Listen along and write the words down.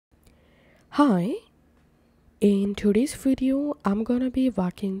Hi, in today's video, I'm gonna be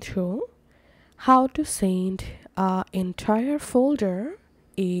walking through how to send an entire folder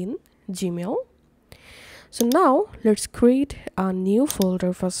in Gmail. So now let's create a new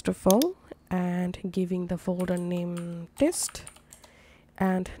folder first of all and giving the folder name test,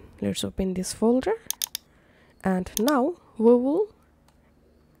 and let's open this folder, and now we will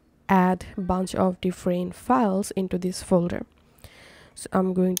add a bunch of different files into this folder. So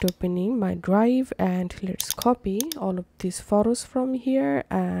I'm going to open in my drive and let's copy all of these photos from here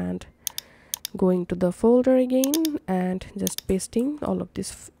and going to the folder again and just pasting all of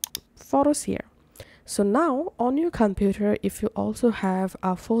these photos here. So now on your computer, if you also have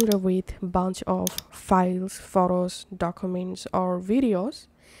a folder with bunch of files, photos, documents or videos,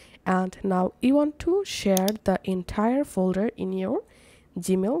 and now you want to share the entire folder in your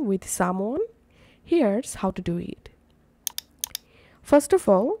Gmail with someone, here's how to do it. First of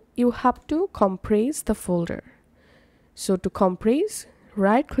all, you have to compress the folder. So to compress,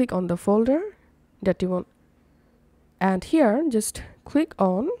 right click on the folder that you want, and here just click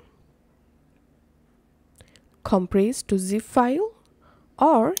on compress to zip file,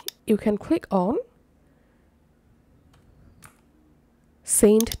 or you can click on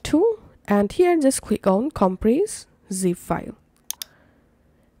send to, and here just click on compress zip file,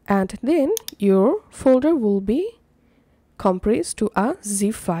 and then your folder will be compressed to a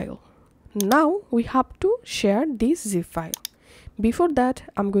zip file. Now we have to share this zip file. Before that,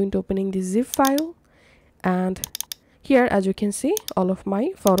 I'm going to opening this zip file, and here as you can see all of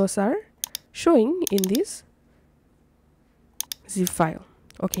my photos are showing in this zip file.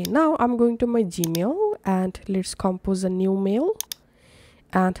 Okay, now I'm going to my Gmail and let's compose a new mail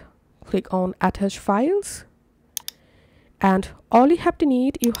and click on attach files, and all you have to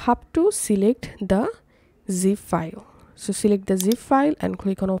need, you have to select the zip file. So select the zip file and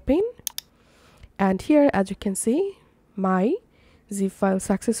click on open, and here as you can see my zip file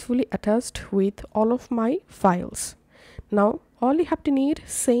successfully attached with all of my files. Now all you have to need,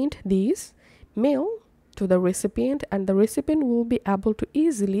 send this mail to the recipient, and the recipient will be able to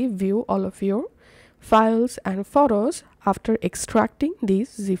easily view all of your files and photos after extracting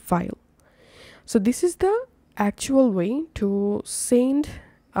this zip file. So this is the actual way to send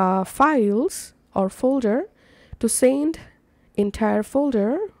files or folder, to send entire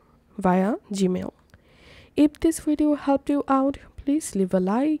folder via Gmail. If this video helped you out, please leave a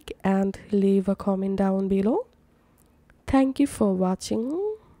like and leave a comment down below. Thank you for watching.